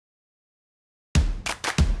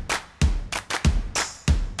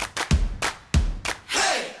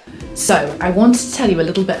So I wanted to tell you a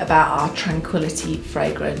little bit about our Tranquillity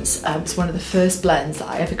fragrance. It's one of the first blends that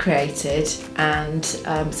I ever created, and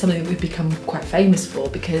something that we've become quite famous for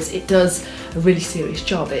because it does a really serious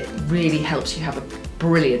job. It really helps you have a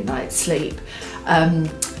brilliant night's sleep.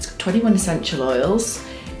 It's got 21 essential oils,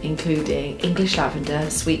 including English lavender,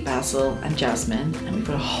 sweet basil and jasmine, and we've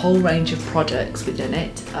got a whole range of products within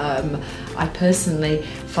it. I personally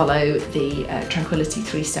follow the Tranquillity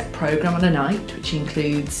 3-step program on a night, which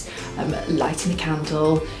includes lighting a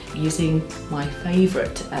candle, using my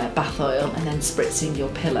favourite bath oil and then spritzing your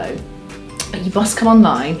pillow. But you must come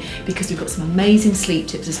online because we've got some amazing sleep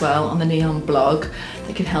tips as well on the Neom blog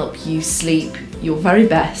that can help you sleep your very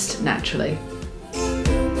best naturally.